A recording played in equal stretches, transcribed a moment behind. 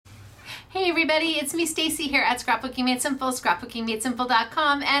Hey everybody, it's me Stacy here at Scrapbooking Made Simple,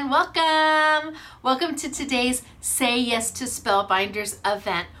 scrapbookingmadesimple.com, and welcome! Welcome to today's Say Yes to Spellbinders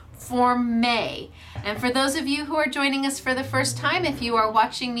event for May. And for those of you who are joining us for the first time, if you are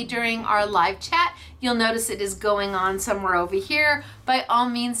watching me during our live chat, you'll notice it is going on somewhere over here. By all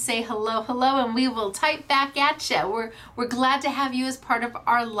means, say hello, hello, and we will type back at you. We're glad to have you as part of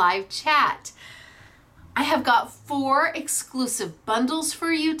our live chat. I have got 4 exclusive bundles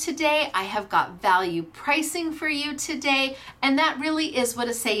for you today. I have got value pricing for you today, and that really is what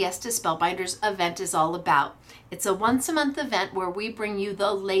a Say Yes to Spellbinders event is all about. It's a once-a-month event where we bring you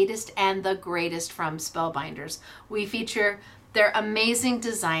the latest and the greatest from Spellbinders. We feature their amazing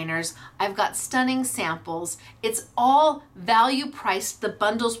designers. I've got stunning samples. It's all value priced. The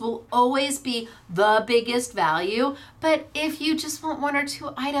bundles will always be the biggest value, but if you just want 1 or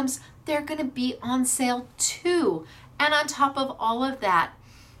 2 items, they're going to be on sale too. And on top of all of that,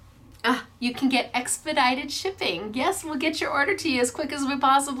 you can get expedited shipping. Yes, we'll get your order to you as quick as we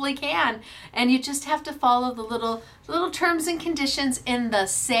possibly can. And you just have to follow the little terms and conditions in the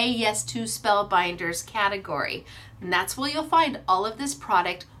Say Yes to Spellbinders category. And that's where you'll find all of this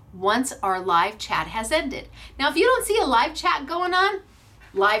product once our live chat has ended. Now, if you don't see a live chat going on,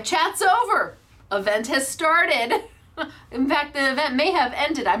 live chat's over. Event has started. In fact, the event may have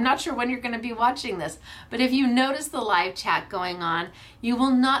ended. I'm not sure when you're going to be watching this. But if you notice the live chat going on, you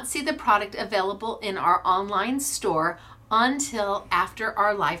will not see the product available in our online store until after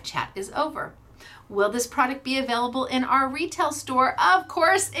our live chat is over. Will this product be available in our retail store? Of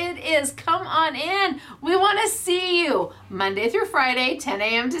course it is. Come on in. We want to see you Monday through Friday, 10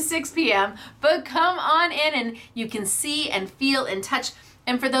 a.m. to 6 p.m. But come on in and you can see and feel and touch.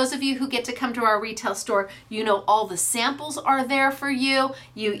 And for those of you who get to come to our retail store, you know all the samples are there for you.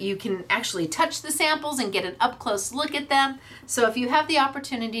 You can actually touch the samples and get an up-close look at them. So if you have the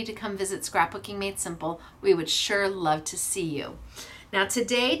opportunity to come visit Scrapbooking Made Simple, we would sure love to see you. Now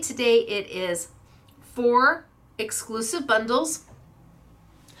today it is 4 exclusive bundles.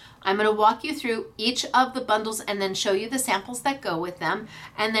 I'm going to walk you through each of the bundles and then show you the samples that go with them.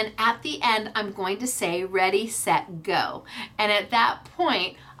 And then at the end, I'm going to say ready, set, go. And at that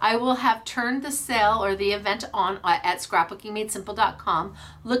point, I will have turned the sale or the event on at scrapbookingmadesimple.com.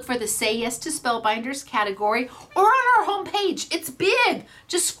 Look for the Say Yes to Spellbinders category or on our homepage. It's big.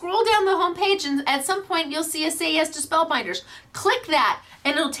 Just scroll down the homepage and at some point you'll see a Say Yes to Spellbinders. Click that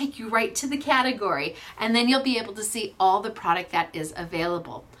and it'll take you right to the category. And then you'll be able to see all the product that is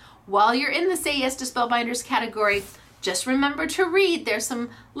available. While you're in the Say Yes to Spellbinders category, just remember to read. There's some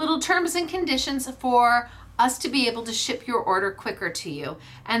little terms and conditions for us to be able to ship your order quicker to you.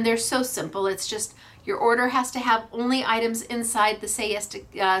 And they're so simple. It's just your order has to have only items inside the Say Yes to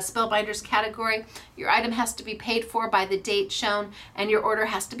Spellbinders category. Your item has to be paid for by the date shown, and your order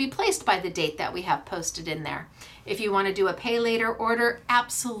has to be placed by the date that we have posted in there. If you want to do a pay later order,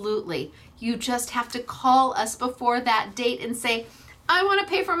 absolutely. You just have to call us before that date and say, I want to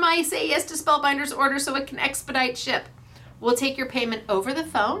pay for my Say Yes to Spellbinders order so it can expedite ship. We'll take your payment over the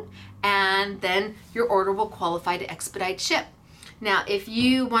phone and then your order will qualify to expedite ship. Now, if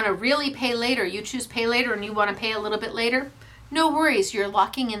you want to really pay later, you choose pay later and you want to pay a little bit later, no worries, you're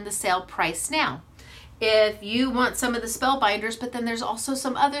locking in the sale price now. If you want some of the Spellbinders, but then there's also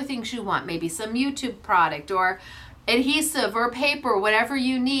some other things you want, maybe some YouTube product or adhesive or paper, whatever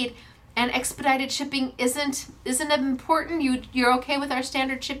you need, and expedited shipping isn't important, you're okay with our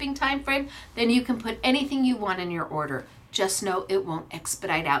standard shipping time frame, then you can put anything you want in your order. Just know it won't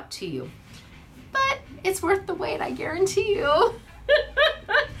expedite out to you. But it's worth the wait, I guarantee you.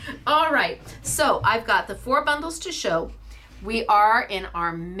 All right, so I've got the 4 bundles to show. We are in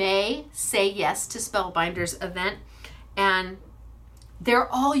our May Say Yes to Spellbinders event, and they're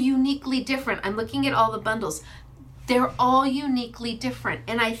all uniquely different. I'm looking at all the bundles. They're all uniquely different,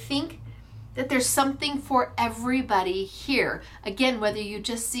 and I think that there's something for everybody here. Again, whether you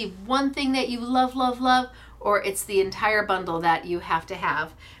just see one thing that you love, or it's the entire bundle that you have to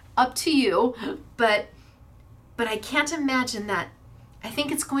have. Up to you, but I can't imagine that. I think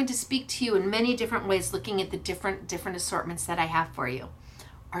it's going to speak to you in many different ways, looking at the different assortments that I have for you.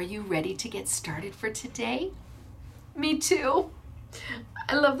 Are you ready to get started for today? Me too.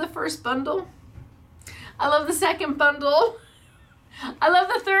 I love the first bundle. I love the second bundle. I love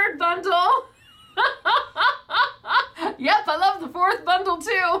the third bundle. Yep, I love the 4th bundle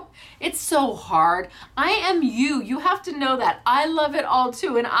too. It's so hard. I am you. You have to know that. I love it all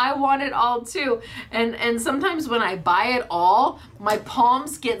too, and I want it all too. And sometimes when I buy it all, my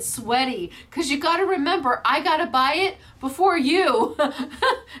palms get sweaty because you got to remember, I got to buy it before you.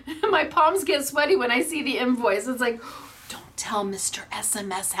 My palms get sweaty when I see the invoice. It's like, don't tell Mr.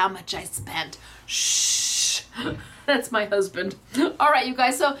 SMS how much I spent. Shh. That's my husband. All right, you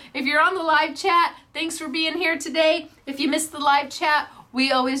guys. So if you're on the live chat, thanks for being here today. If you missed the live chat,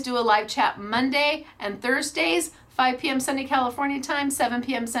 we always do a live chat Monday and Thursdays, 5 p.m. Sunny California time, 7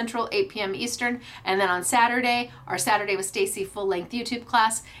 p.m. Central, 8 p.m. Eastern. And then on Saturday, our Saturday with Stacy full-length YouTube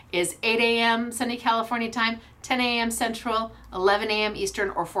class is 8 a.m. Sunny California time, 10 a.m. Central, 11 a.m. Eastern,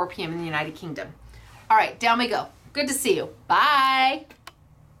 or 4 p.m. in the United Kingdom. All right, down we go. Good to see you. Bye.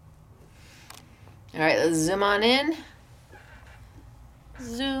 All right, let's zoom on in.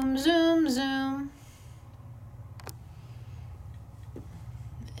 Zoom, zoom, zoom.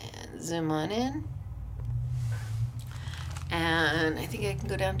 And zoom on in. And I think I can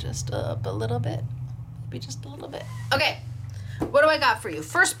go down just up a little bit. Maybe just a little bit. Okay, what do I got for you?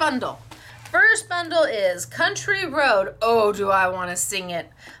 First bundle. First bundle is Country Road. Oh, do I want to sing it.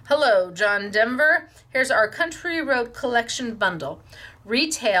 Hello, John Denver. Here's our Country Road Collection Bundle.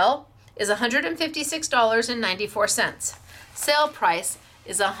 Retail is $156.94. Sale price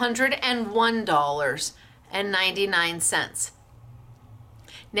is $101.99.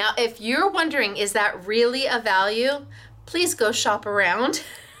 Now, if you're wondering, is that really a value? Please go shop around.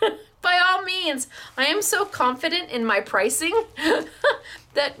 By all means, I am so confident in my pricing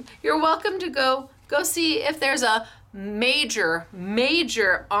that you're welcome to go see if there's a major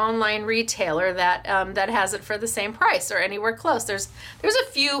online retailer that that has it for the same price or anywhere close. There's a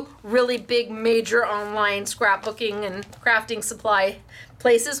few really big major online scrapbooking and crafting supply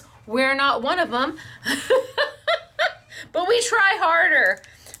places. We're not one of them, but we try harder.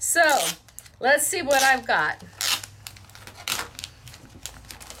 So let's see what I've got.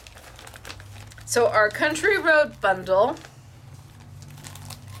 So our Country Road bundle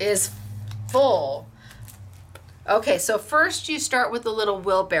is full. Okay, so first you start with the little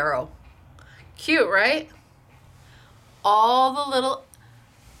wheelbarrow. Cute, right? All the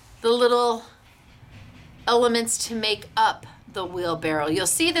little elements to make up the wheelbarrow. You'll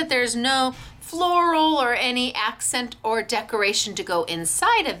see that there's no floral or any accent or decoration to go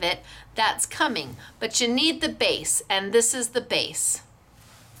inside of it. That's coming, but you need the base, and this is the base.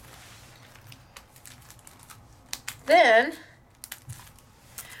 Then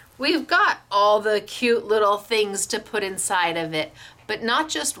we've got all the cute little things to put inside of it, but not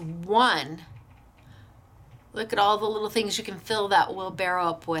just one. Look at all the little things you can fill that wheelbarrow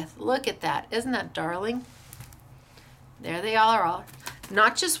up with. Look at that. Isn't that darling? There they all are.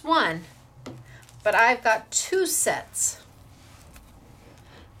 Not just one, but I've got 2 sets.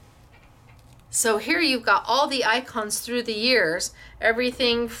 So here you've got all the icons through the years.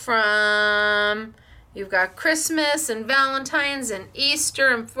 Everything from... You've got Christmas and Valentine's and Easter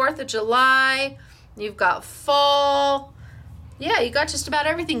and 4th of July. You've got fall. Yeah, you got just about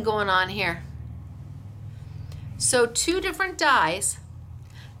everything going on here. So 2 different dies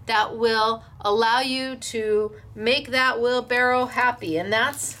that will allow you to make that wheelbarrow happy. And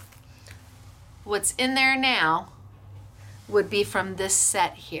that's what's in there now would be from this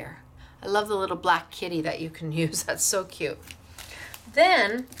set here. I love the little black kitty that you can use. That's so cute.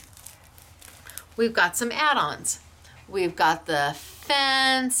 Then we've got some add-ons. We've got the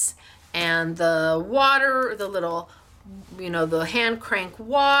fence and the water, the little, the hand crank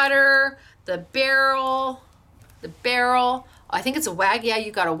water, the barrel. I think it's a wagon. Yeah,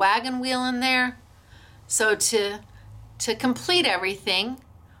 you got a wagon wheel in there. So to complete everything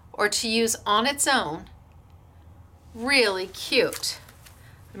or to use on its own, really cute.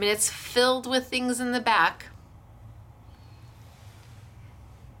 I mean, it's filled with things in the back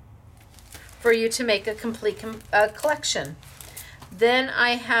for you to make a complete collection. Then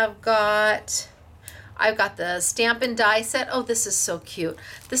I've got the stamp and die set. Oh, this is so cute.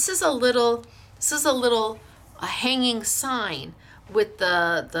 This is a little hanging sign with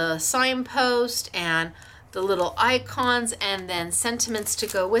the signpost and the little icons and then sentiments to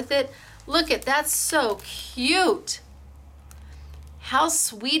go with it. Look at that, so cute. How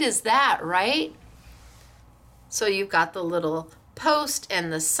sweet is that, right? So you've got the little post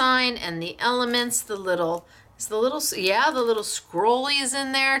and the sign and the elements, the little scrollies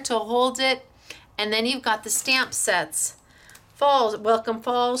in there to hold it. And then you've got the stamp sets. Fall, welcome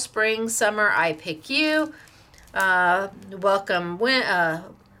fall, spring, summer, I pick you. Welcome,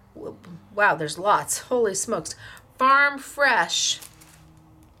 wow, there's lots, holy smokes. Farm fresh.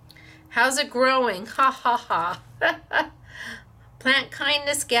 How's it growing? Ha ha ha. Plant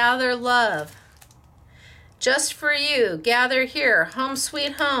kindness, gather love. Just for you, gather here. Home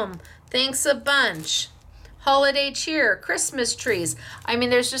sweet home. Thanks a bunch. Holiday cheer, Christmas trees. I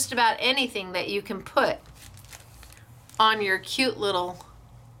mean, there's just about anything that you can put on your cute little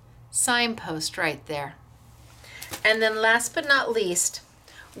signpost right there. And then last but not least,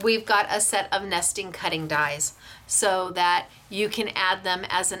 we've got a set of nesting cutting dies so that you can add them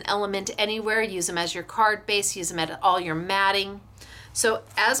as an element anywhere, use them as your card base, use them at all your matting. So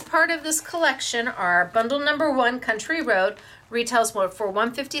as part of this collection, our bundle number 1, Country Road, retails for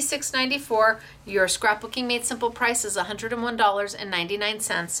 $156.94. Your Scrapbooking Made Simple price is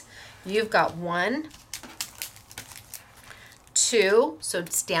 $101.99. You've got 1, 2, so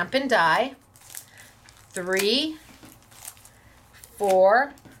stamp and die, 3,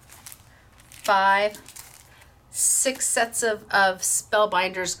 4, 5, 6 sets of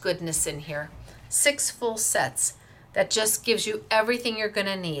Spellbinders goodness in here. 6 full sets. That just gives you everything you're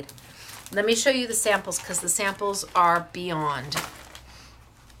gonna need. Let me show you the samples because the samples are beyond.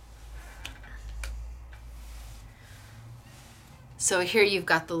 So here you've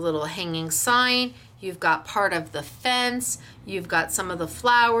got the little hanging sign, you've got part of the fence, you've got some of the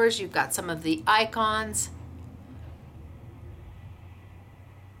flowers, you've got some of the icons.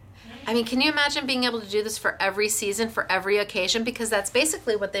 I mean, can you imagine being able to do this for every season, for every occasion? Because that's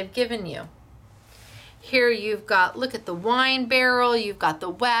basically what they've given you. Here you've got, look at the wine barrel, you've got the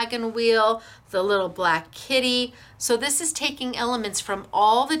wagon wheel, the little black kitty. So this is taking elements from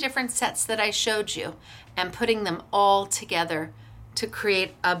all the different sets that I showed you and putting them all together to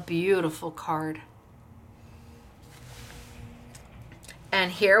create a beautiful card.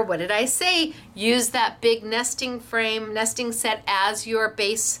 And here, what did I say? Use that big nesting frame, nesting set as your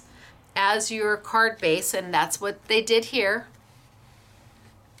base, as your card base, and that's what they did here.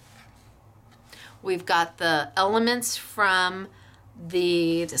 We've got the elements from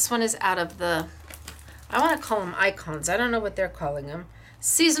this one is out of the, I want to call them icons. I don't know what they're calling them.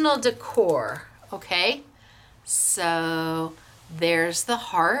 Seasonal decor, okay? So there's the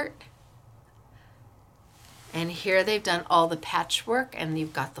heart. And here they've done all the patchwork and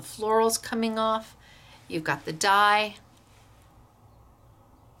you've got the florals coming off. You've got the die.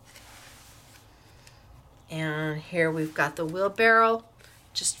 And here we've got the wheelbarrow,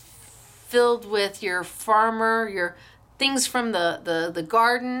 just filled with your farmer, your things from the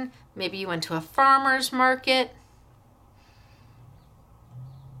garden. Maybe you went to a farmer's market.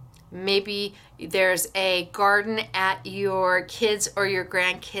 Maybe there's a garden at your kids' or your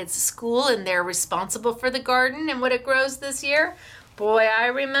grandkids' school and they're responsible for the garden and what it grows this year. Boy, I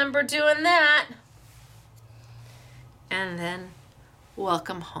remember doing that. And then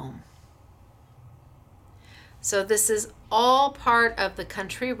welcome home. So this is all part of the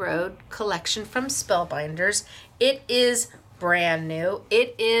Country Road collection from Spellbinders. It is brand new.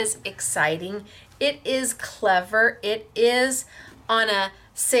 It is exciting. It is clever. It is on a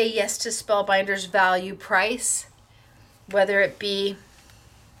say yes to Spellbinders value price, whether it be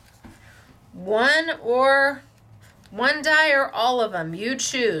one die or all of them. You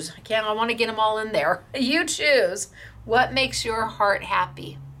choose. I want to get them all in there. You choose what makes your heart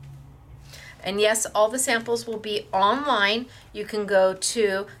happy. And yes, all the samples will be online. You can go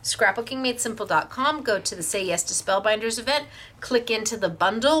to scrapbookingmadesimple.com, go to the Say Yes to Spellbinders event, click into the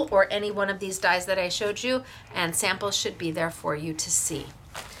bundle or any one of these dies that I showed you, and samples should be there for you to see.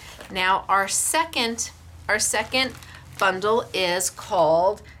 Now, our second bundle is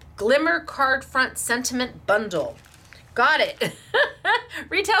called Glimmer Card Front Sentiment Bundle. Got it.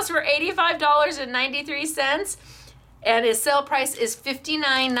 Retails for $85.93. And his sale price is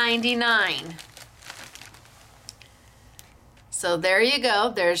 $59.99. So there you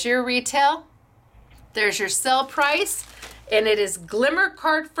go. There's your retail. There's your sale price. And it is Glimmer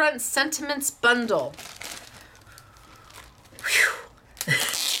Card Front Sentiments Bundle. Whew.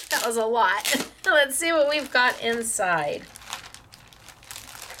 That was a lot. Let's see what we've got inside.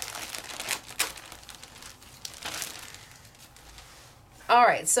 All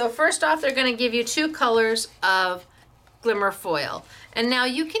right, so first off, they're going to give you 2 colors of glimmer foil. And now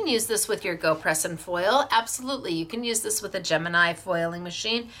you can use this with your Go Press and Foil. Absolutely, you can use this with a Gemini foiling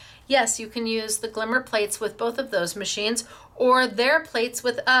machine. Yes, you can use the glimmer plates with both of those machines or their plates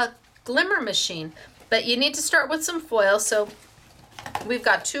with a glimmer machine. But you need to start with some foil, so we've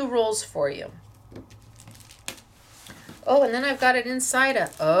got 2 rolls for you. Oh, and then I've got it inside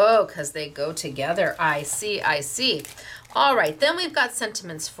because they go together. I see, I see. All right, then we've got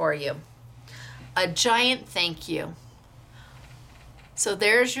sentiments for you. A giant thank you. So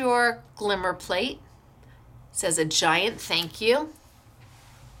there's your glimmer plate. It says a giant thank you.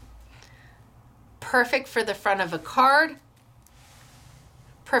 Perfect for the front of a card.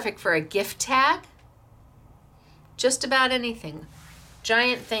 Perfect for a gift tag. Just about anything.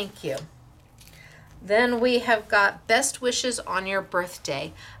 Giant thank you. Then we have got best wishes on your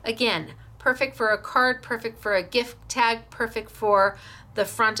birthday. Again, perfect for a card, perfect for a gift tag, perfect for the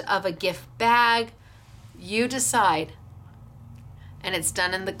front of a gift bag. You decide. And it's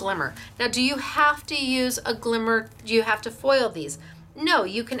done in the glimmer. Now, do you have to use a glimmer? Do you have to foil these? No,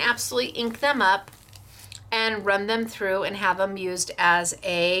 you can absolutely ink them up and run them through and have them used as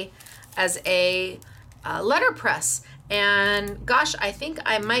a letterpress. And gosh, I think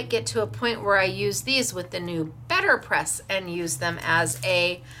I might get to a point where I use these with the new Better Press and use them as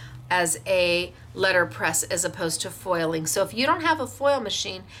a letterpress as opposed to foiling. So if you don't have a foil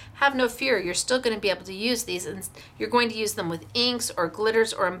machine, have no fear. You're still going to be able to use these, and you're going to use them with inks or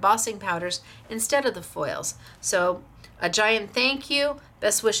glitters or embossing powders instead of the foils. So a giant thank you,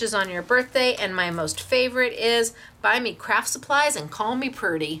 best wishes on your birthday, and my most favorite is buy me craft supplies and call me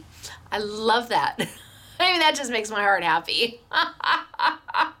pretty. I love that. I mean, that just makes my heart happy.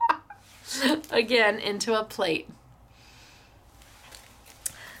 Again, into a plate.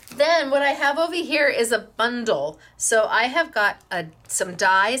 Then what I have over here is a bundle. So I have got some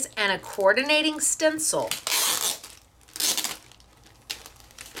dies and a coordinating stencil.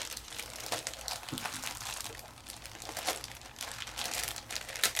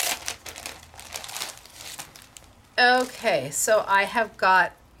 Okay, so I have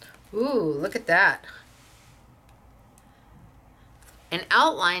got, ooh, look at that. An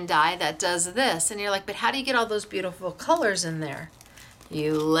outline die that does this. And you're like, but how do you get all those beautiful colors in there?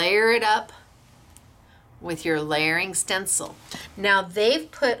 You layer it up with your layering stencil. Now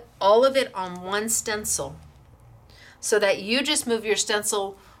they've put all of it on one stencil so that you just move your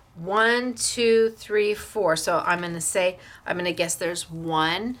stencil 1, 2, 3, 4. So I'm gonna guess there's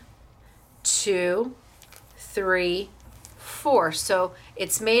 1, 2, 3, 4. So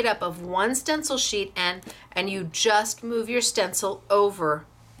it's made up of one stencil sheet, and you just move your stencil over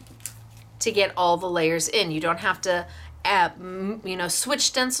to get all the layers in. You don't have to switch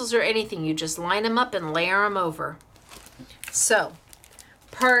stencils or anything. You just line them up and layer them over. So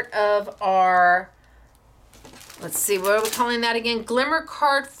part of our, let's see, what are we calling that again? Glimmer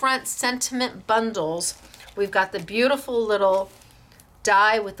Card Front Sentiment Bundles. We've got the beautiful little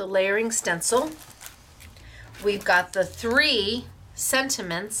die with the layering stencil. We've got the 3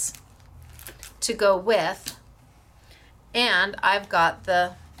 sentiments to go with, and I've got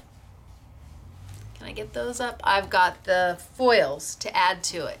the, can I get those up? I've got the foils to add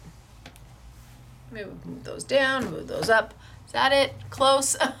to it. Maybe move those down, move those up. Is that it?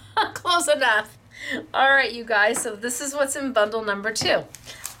 Close? Close enough. All right, you guys, so this is what's in bundle number 2.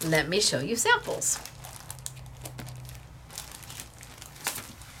 Let me show you samples.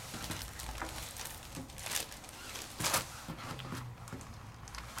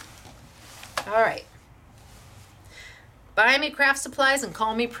 All right. Buy me craft supplies and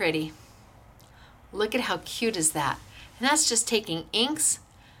call me pretty. Look at how cute is that? And that's just taking inks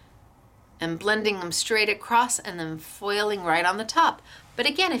and blending them straight across and then foiling right on the top. But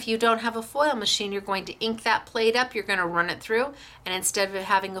again, if you don't have a foil machine, you're going to ink that plate up, you're going to run it through, and instead of it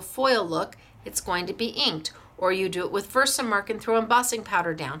having a foil look, it's going to be inked. Or you do it with Versamark and throw embossing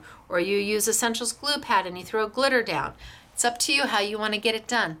powder down. Or you use Essentials glue pad and you throw glitter down. It's up to you how you want to get it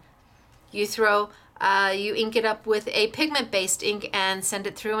done. You ink it up with a pigment-based ink and send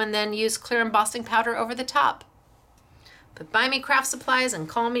it through, and then use clear embossing powder over the top. But buy me craft supplies and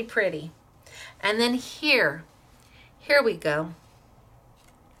call me pretty. And then here we go.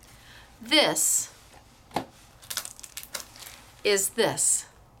 This is this.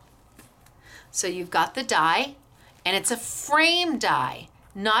 So you've got the die, and it's a frame die,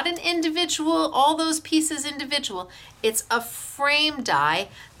 not an individual, all those pieces individual. It's a frame die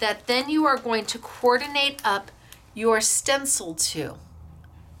that then you are going to coordinate up your stencil to.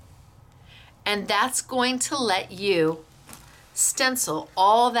 And that's going to let you stencil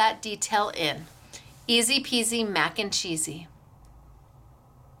all that detail in. Easy peasy mac and cheesy.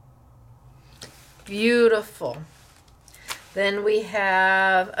 Beautiful. Then we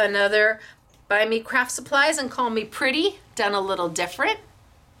have another buy me craft supplies and call me pretty, done a little different.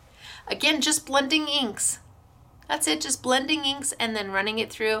 Again, just blending inks. That's it, just blending inks and then running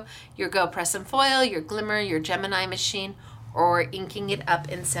it through your Go Press and Foil, your Glimmer, your Gemini machine, or inking it up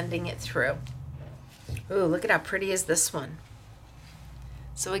and sending it through. Ooh, look at how pretty is this one.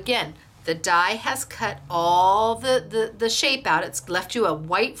 So again, the die has cut all the shape out. It's left you a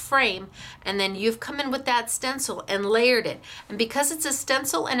white frame, and then you've come in with that stencil and layered it. And because it's a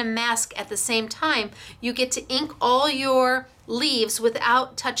stencil and a mask at the same time, you get to ink all your leaves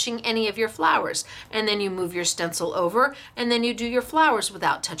without touching any of your flowers. And then you move your stencil over, and then you do your flowers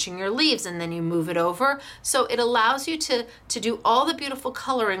without touching your leaves, and then you move it over. So it allows you to do all the beautiful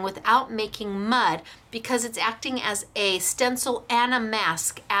coloring without making mud, because it's acting as a stencil and a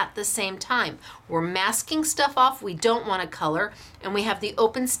mask at the same time. We're masking stuff off we don't want to color, and we have the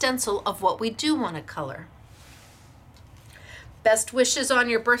open stencil of what we do want to color. Best wishes on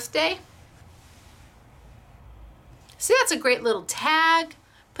your birthday. See, that's a great little tag.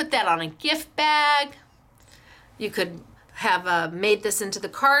 Put that on a gift bag. You could have made this into the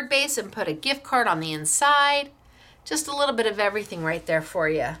card base and put a gift card on the inside. Just a little bit of everything right there for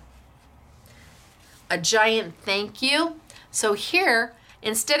you. A giant thank you. So here,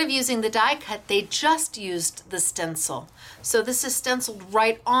 instead of using the die cut, they just used the stencil. So this is stenciled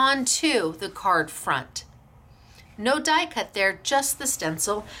right onto the card front. No die cut there, just the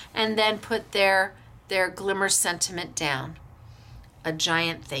stencil, and then put their glimmer sentiment down. A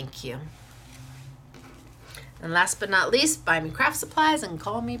giant thank you. And last but not least, buy me craft supplies and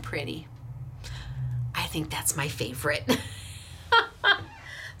call me pretty. I think that's my favorite.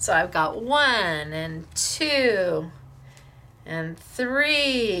 So I've got 1 and 2 and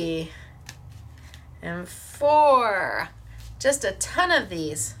 3 and 4. Just a ton of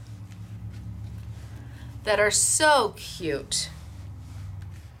these that are so cute.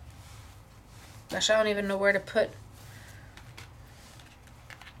 Gosh, I don't even know where to put.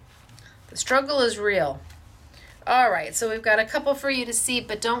 The struggle is real. All right, so we've got a couple for you to see,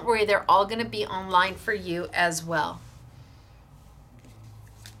 but don't worry, they're all going to be online for you as well.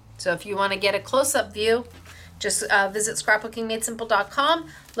 So if you want to get a close-up view, just visit scrapbookingmadesimple.com,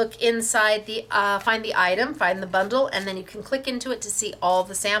 look inside the, find the item, find the bundle, and then you can click into it to see all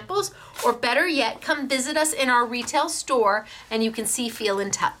the samples. Or better yet, come visit us in our retail store and you can see, feel,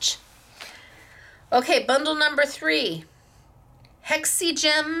 and touch. Okay, bundle number 3, Hexy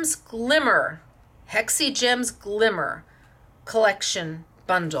Gems Glimmer. Hexy Gems Glimmer collection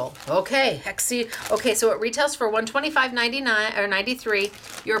bundle. Okay, okay, so it retails for $125.99 or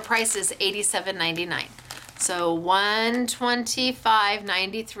 $93. Your price is $87.99. So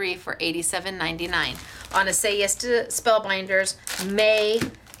 $125.93 for $87.99 on a Say Yes to Spellbinders May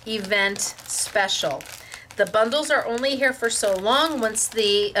event special. The bundles are only here for so long. Once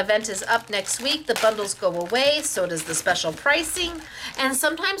the event is up next week, the bundles go away, so does the special pricing. And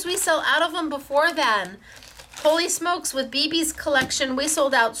sometimes we sell out of them before then. Holy smokes, with BB's collection, we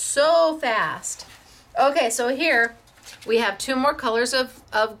sold out so fast. Okay, so here we have 2 more colors of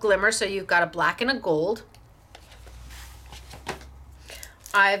glimmer. So you've got a black and a gold.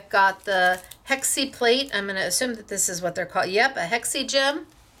 I've got the Hexy plate. I'm going to assume that this is what they're called. Yep, a Hexy Gem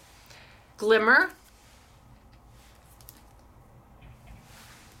Glimmer.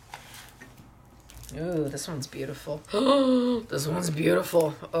 Ooh, this one's beautiful. Oh, this one's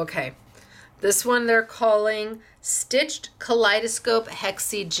beautiful. Okay. This one they're calling Stitched Kaleidoscope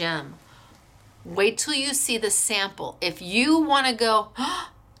Hexy Gem. Wait till you see the sample. If you want to go,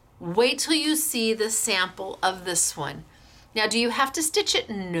 wait till you see the sample of this one. Now, do you have to stitch it?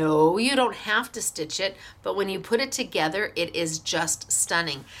 No, you don't have to stitch it, but when you put it together, it is just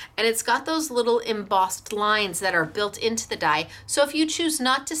stunning. And it's got those little embossed lines that are built into the die, so if you choose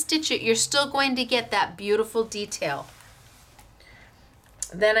not to stitch it, you're still going to get that beautiful detail.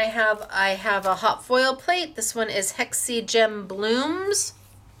 Then I have a hot foil plate. This one is Hexy Gem Blooms,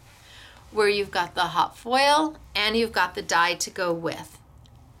 where you've got the hot foil and you've got the die to go with.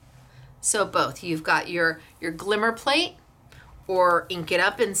 So both, you've got your glimmer plate, or ink it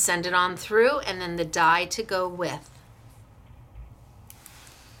up and send it on through, and then the die to go with.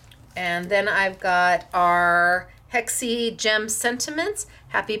 And then I've got our Hexy Gem Sentiments.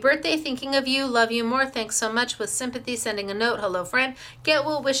 Happy birthday, thinking of you, love you more, thanks so much, with sympathy, sending a note, hello friend, get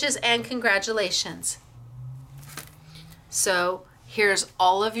well wishes and congratulations. So here's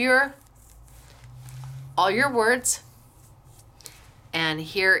all your words, and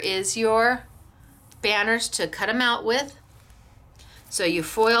here is your banners to cut them out with. So you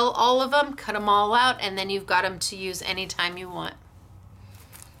foil all of them, cut them all out, and then you've got them to use anytime you want.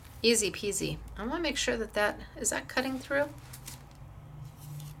 Easy peasy. I want to make sure that is that cutting through?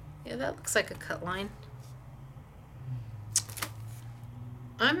 Yeah, that looks like a cut line.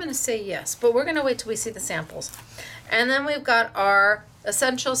 I'm going to say yes, but we're going to wait till we see the samples. And then we've got our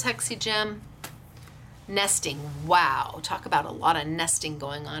Essentials Hexy Gem Nesting. Wow, talk about a lot of nesting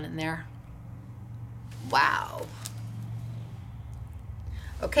going on in there. Wow.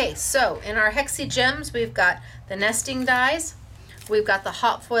 Okay, so in our Hexy Gems, we've got the nesting dies, we've got the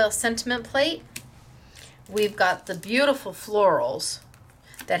hot foil sentiment plate, we've got the beautiful florals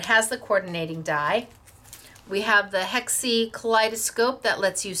that has the coordinating die, We have the Hexi Kaleidoscope that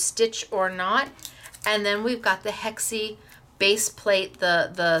lets you stitch or not. And then we've got the Hexi base plate,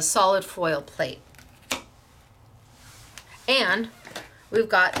 the solid foil plate. And we've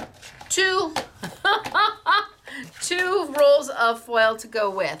got two rolls of foil to go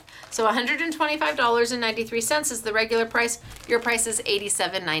with. So $125.93 is the regular price. Your price is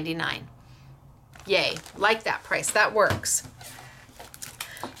 $87.99. Yay, like that price, that works.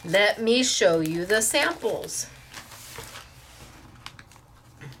 Let me show you the samples.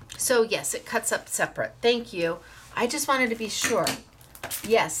 So yes, it cuts up separate. Thank you. I just wanted to be sure.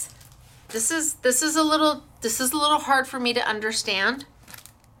 Yes, this is a little hard for me to understand.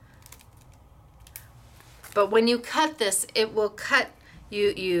 But when you cut this, it will cut,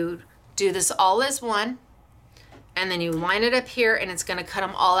 you do this all as one, and then you line it up here, and it's gonna cut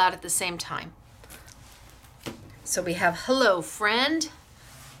them all out at the same time. So we have Hello Friend,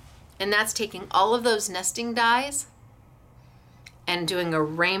 and that's taking all of those nesting dies and doing a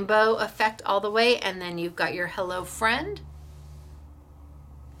rainbow effect all the way, and then you've got your Hello Friend.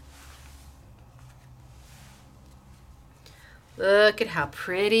 Look at how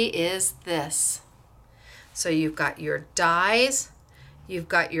pretty is this. So you've got your dies, you've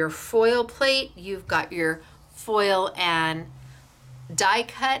got your foil plate, you've got your foil and die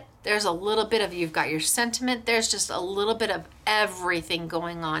cut. There's a little bit of, you've got your sentiment. There's just a little bit of everything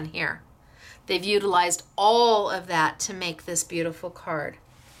going on here. They've utilized all of that to make this beautiful card.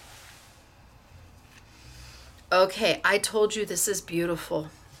 Okay, I told you this is beautiful.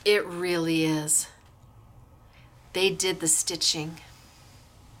 It really is. They did the stitching.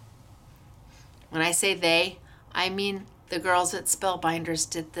 When I say they, I mean the girls at Spellbinders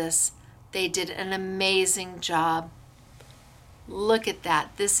did this. They did an amazing job. Look at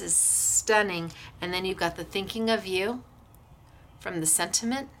that. This is stunning. And then you've got the thinking of you from the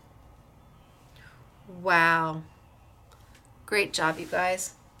sentiment. Wow. Great job, you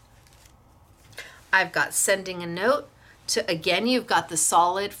guys. I've got sending a note to, again, you've got the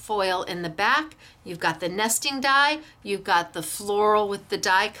solid foil in the back. You've got the nesting die. You've got the floral with the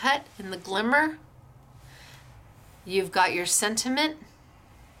die cut and the glimmer. You've got your sentiment.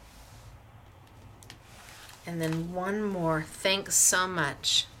 And then one more. Thanks so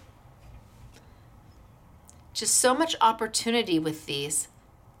much. Just so much opportunity with these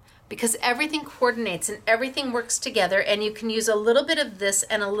because everything coordinates and everything works together, and you can use a little bit of this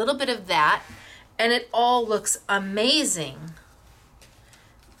and a little bit of that, and it all looks amazing.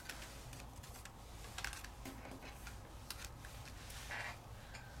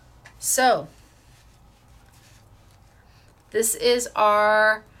 So this is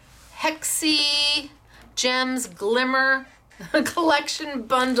our Hexi Gems Glimmer Collection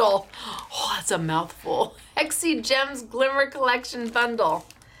Bundle. Oh, that's a mouthful. Hexi Gems Glimmer Collection Bundle.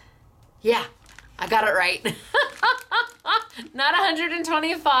 Yeah, I got it right. Not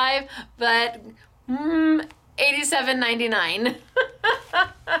 125, but $87.99.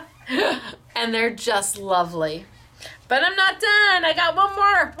 And they're just lovely. But I'm not done. I got one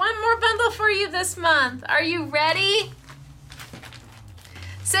more bundle for you this month. Are you ready?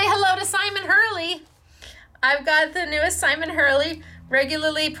 Say hello to Simon Hurley. I've got the newest Simon Hurley,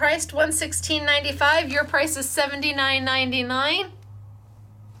 regularly priced $116.95. Your price is $79.99.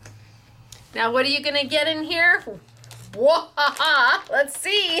 Now, what are you gonna get in here? Whoa, let's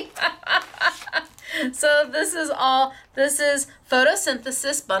see. So this is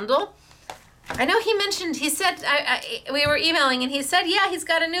photosynthesis bundle. I know he mentioned, he said, we were emailing and he said, yeah, he's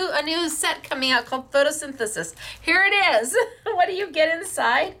got a new set coming out called Photosynthesis. Here it is. What do you get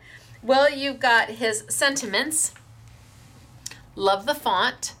inside? Well, you've got his sentiments. Love the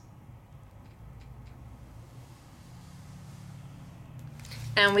font.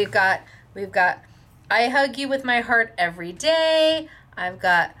 And we've got I hug you with my heart every day. I've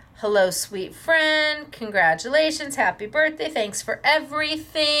got hello, sweet friend. Congratulations. Happy birthday. Thanks for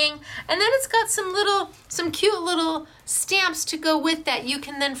everything. And then it's got some cute little stamps to go with that. You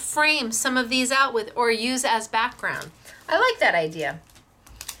can then frame some of these out with or use as background. I like that idea.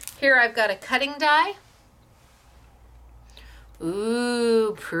 Here I've got a cutting die.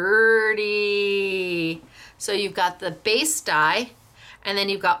 Ooh, pretty. So you've got the base die, and then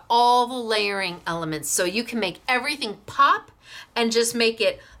you've got all the layering elements. So you can make everything pop and just make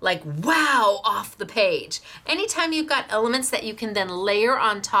it like wow off the page. Anytime you've got elements that you can then layer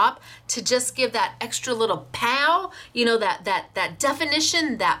on top to just give that extra little pow, you know, that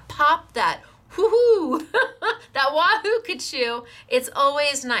definition, that pop, that whoo-hoo, that wahoo-ka-choo, it's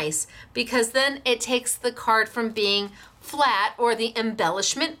always nice because then it takes the card from being flat, or the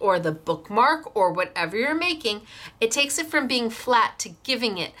embellishment or the bookmark or whatever you're making, it takes it from being flat to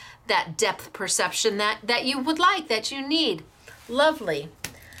giving it that depth perception that you would like, that you need. Lovely.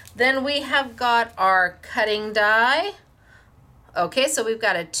 Then we have got our cutting die. Okay, so we've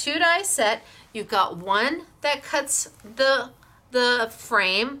got a 2 die set. You've got one that cuts the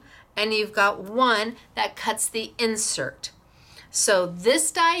frame, and you've got one that cuts the insert. So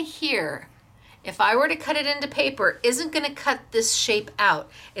this die here, if I were to cut it into paper, isn't going to cut this shape out.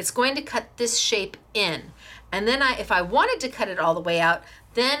 It's going to cut this shape in. And then if I wanted to cut it all the way out,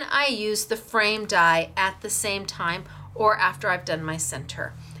 then I use the frame die at the same time or after I've done my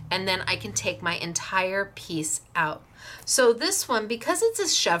center. And then I can take my entire piece out. So this one, because it's a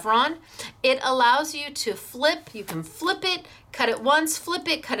chevron, it allows you to flip. You can flip it, cut it once, flip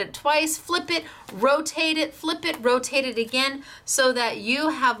it, cut it twice, flip it, rotate it, flip it, rotate it again, so that you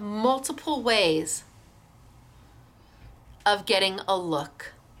have multiple ways of getting a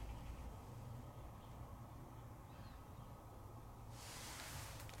look.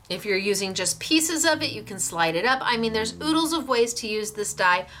 If you're using just pieces of it, you can slide it up. I mean, there's oodles of ways to use this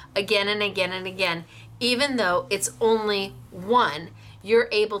die again and again and again. Even though it's only one, you're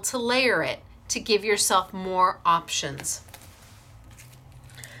able to layer it to give yourself more options.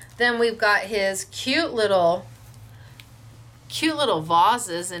 Then we've got his cute little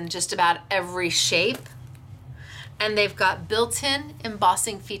vases in just about every shape. And they've got built-in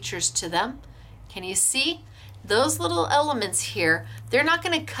embossing features to them. Can you see? Those little elements here, they're not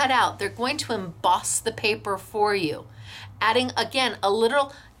going to cut out. They're going to emboss the paper for you. Adding, again, a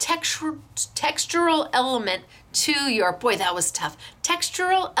little textural element to your, boy, that was tough,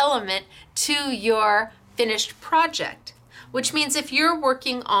 textural element to your finished project. Which means if you're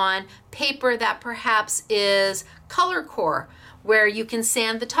working on paper that perhaps is color core, where you can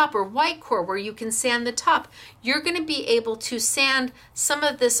sand the top, or white core where you can sand the top, you're going to be able to sand some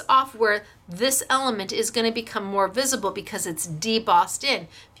of this off where this element is going to become more visible because it's debossed in.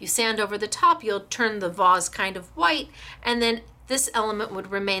 If you sand over the top, you'll turn the vase kind of white, and then this element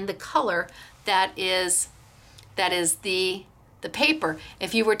would remain the color that is the paper.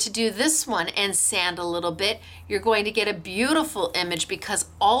 If you were to do this one and sand a little bit, you're going to get a beautiful image because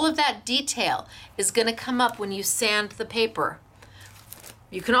all of that detail is going to come up when you sand the paper.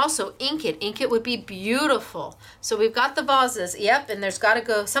 You can also ink it. Ink it would be beautiful. So we've got the vases. Yep, and there's got to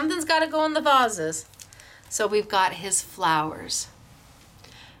go, something's got to go in the vases. So we've got his flowers.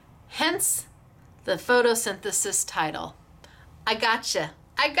 Hence the photosynthesis title. I gotcha.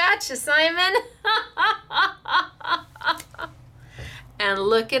 I gotcha, Simon. And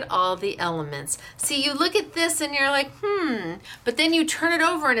look at all the elements. See, you look at this and you're like, but then you turn it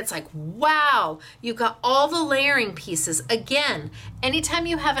over and it's like, wow, you've got all the layering pieces. Again, anytime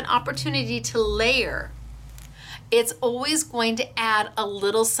you have an opportunity to layer, it's always going to add a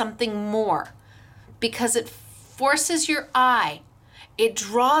little something more because it forces your eye. It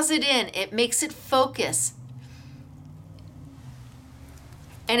draws it in, it makes it focus.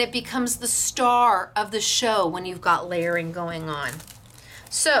 And it becomes the star of the show when you've got layering going on.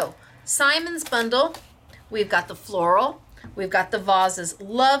 So, Simon's bundle, we've got the floral, we've got the vases.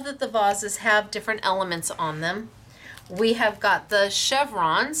 Love that the vases have different elements on them. We have got the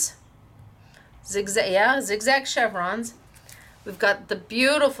chevrons, zigzag chevrons. We've got the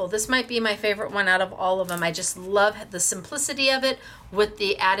beautiful, this might be my favorite one out of all of them. I just love the simplicity of it with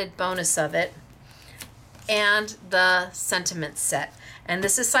the added bonus of it. And the sentiment set. And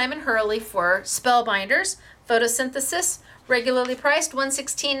this is Simon Hurley for Spellbinders, Photosynthesis, regularly priced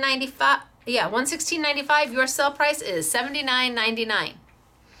 $116.95. Yeah, $116.95. Your sale price is $79.99.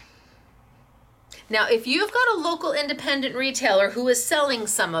 Now, if you've got a local independent retailer who is selling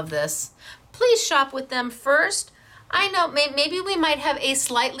some of this, please shop with them first. I know maybe we might have a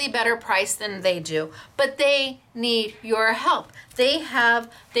slightly better price than they do, but they need your help. They've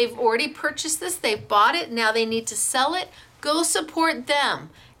already purchased this, they've bought it, now they need to sell it. Go support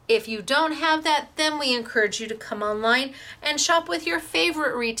them. If you don't have that, then we encourage you to come online and shop with your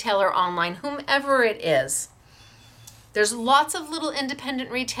favorite retailer online, whomever it is. There's lots of little independent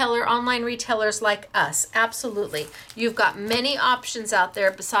online retailers like us, absolutely. You've got many options out there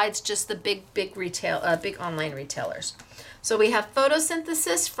besides just the big online retailers. So we have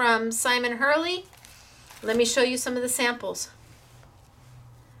Photosynthesis from Simon Hurley. Let me show you some of the samples.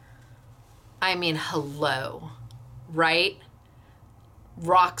 I mean, hello, right?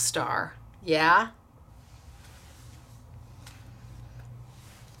 Rock star, yeah?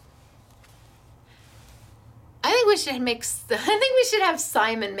 I think we should have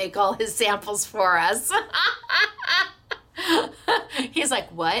Simon make all his samples for us. He's like,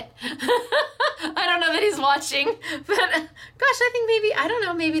 what? I don't know that he's watching, but gosh, I think maybe, I don't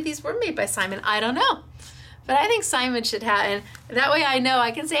know, maybe these were made by Simon. I don't know. But I think Simon should have, and that way I know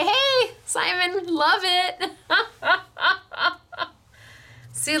I can say, hey, Simon, love it.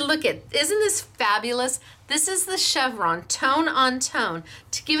 See, look at, isn't this fabulous? This is the chevron, tone on tone,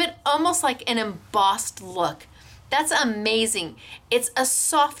 to give it almost like an embossed look. That's amazing. It's a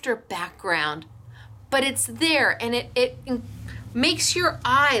softer background, but it's there, and it makes your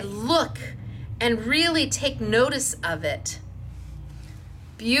eye look and really take notice of it.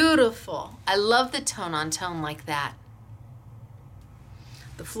 Beautiful. I love the tone on tone like that.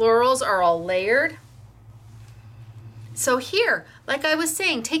 The florals are all layered. So here, like I was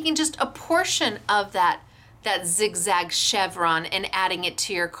saying, taking just a portion of that zigzag chevron and adding it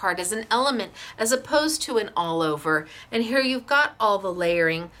to your card as an element, as opposed to an all over. And here you've got all the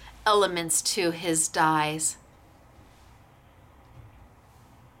layering elements to his dies.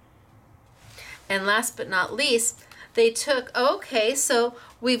 And last but not least, they took, okay, so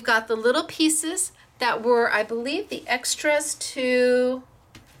we've got the little pieces that were, I believe, the extras to,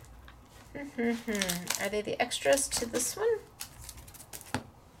 are they the extras to this one?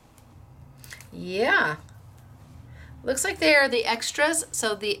 Yeah. Looks like they are the extras.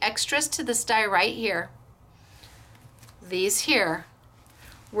 So the extras to this die right here, these here,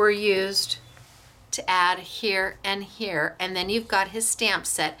 were used to add here and here. And then you've got his stamp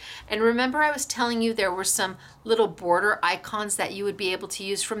set. And remember I was telling you there were some little border icons that you would be able to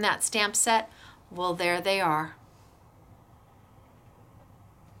use from that stamp set? Well, there they are.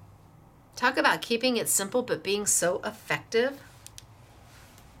 Talk about keeping it simple but being so effective.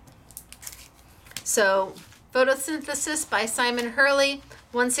 So, Photosynthesis by Simon Hurley,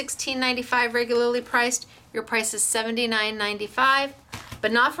 $116.95 regularly priced. Your price is $79.95,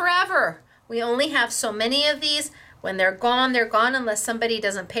 but not forever. We only have so many of these. When they're gone unless somebody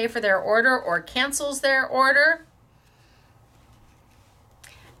doesn't pay for their order or cancels their order.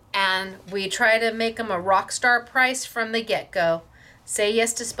 And we try to make them a rock star price from the get-go. Say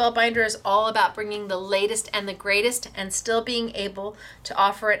Yes to Spellbinder is all about bringing the latest and the greatest and still being able to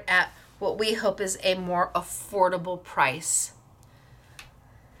offer it at what we hope is a more affordable price.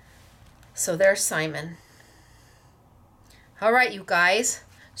 So there's Simon. All right, you guys.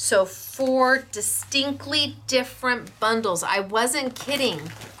 So 4 distinctly different bundles. I wasn't kidding.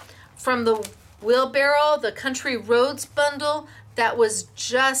 From the Wheelbarrow, the Country Roads bundle, that was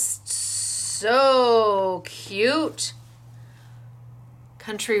just so cute.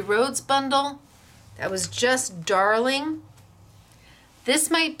 Country Roads bundle, that was just darling.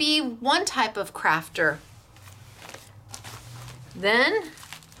 This might be one type of crafter. Then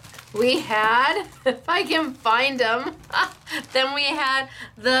we had, if I can find them, then we had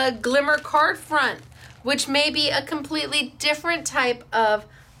the Glimmer card front, which may be a completely different type of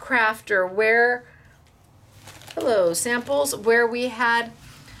crafter where, hello, samples, where we had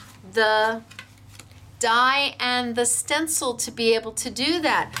the die and the stencil to be able to do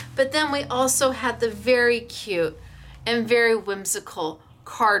that. But then we also had the very cute and very whimsical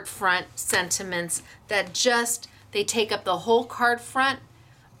card front sentiments that just, they take up the whole card front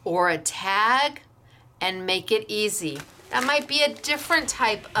or a tag and make it easy. That might be a different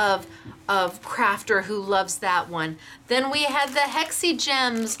type of crafter who loves that one. Then we had the Hexi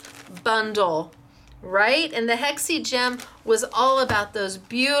Gems bundle, right? And the Hexi Gem was all about those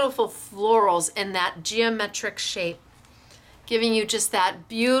beautiful florals in that geometric shape, giving you just that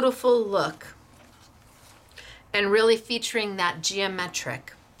beautiful look and really featuring that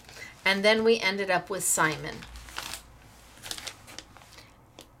geometric. And then we ended up with Simon.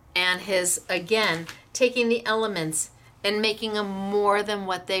 And his, again, taking the elements and making them more than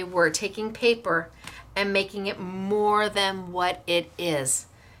what they were, taking paper and making it more than what it is,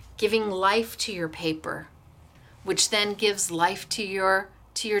 giving life to your paper, which then gives life to your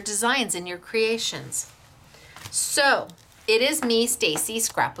designs and your creations. So it is me, Stacy,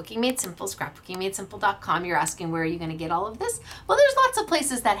 Scrapbooking Made Simple, scrapbookingmadesimple.com. You're asking, where are you going to get all of this? Well, there's lots of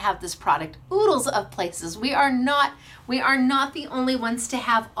places that have this product, oodles of places. We are not the only ones to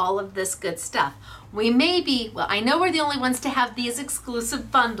have all of this good stuff. We may be, well, I know we're the only ones to have these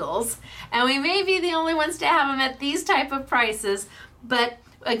exclusive bundles, and we may be the only ones to have them at these type of prices, but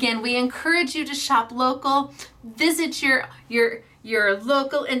again, we encourage you to shop local, visit your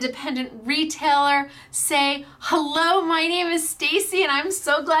local independent retailer, say, hello, my name is Stacy and I'm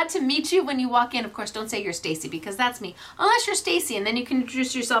so glad to meet you when you walk in. Of course, don't say you're Stacy because that's me, unless you're Stacy, and then you can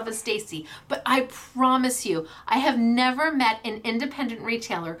introduce yourself as Stacy. But I promise you, I have never met an independent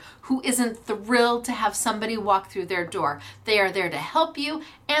retailer who isn't thrilled to have somebody walk through their door. They are there to help you,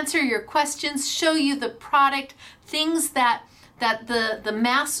 answer your questions, show you the product, things that that the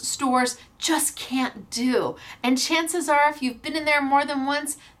mass stores just can't do. And chances are, if you've been in there more than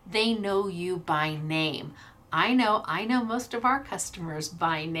once, they know you by name. I know most of our customers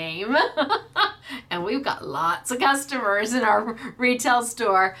by name. And we've got lots of customers in our retail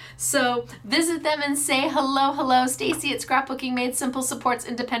store. So visit them and say hello. Stacy at Scrapbooking Made Simple supports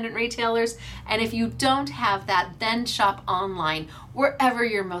independent retailers. And if you don't have that, then shop online, wherever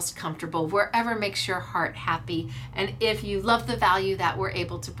you're most comfortable, wherever makes your heart happy. And if you love the value that we're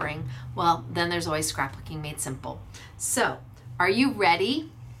able to bring, well, then there's always Scrapbooking Made Simple. So, are you ready?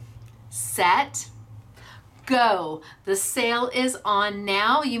 Set, go. The sale is on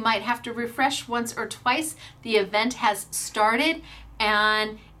now. You might have to refresh once or twice. The event has started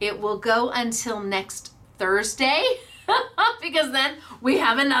and it will go until next Thursday because then we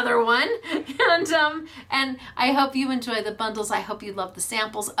have another one. And I hope you enjoy the bundles. I hope you love the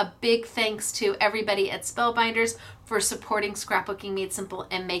samples. A big thanks to everybody at Spellbinders for supporting Scrapbooking Made Simple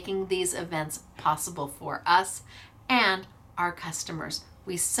and making these events possible for us and our customers.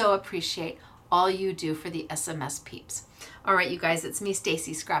 We so appreciate all you do for the SMS peeps. All right, you guys, it's me,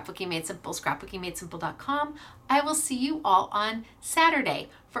 Stacy, Scrapbooking Made Simple, scrapbookingmadesimple.com. I will see you all on Saturday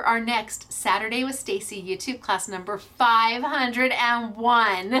for our next Saturday with Stacy YouTube class number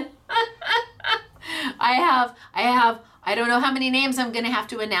 501. I don't know how many names I'm gonna have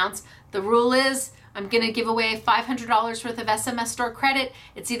to announce. The rule is I'm going to give away $500 worth of SMS store credit.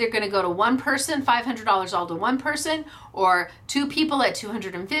 It's either going to go to one person, $500 all to one person, or two people at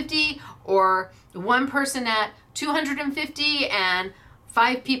 $250, or one person at $250 and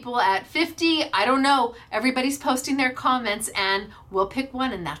 5 people at $50. I don't know. Everybody's posting their comments and we'll pick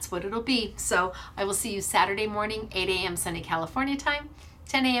one and that's what it'll be. So I will see you Saturday morning, 8 a.m. Sunny California time,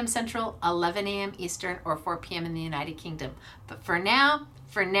 10 a.m. Central, 11 a.m. Eastern, or 4 p.m. in the United Kingdom. But for now,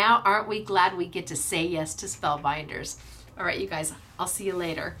 aren't we glad we get to say yes to Spellbinders? All right, you guys, I'll see you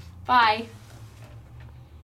later. Bye.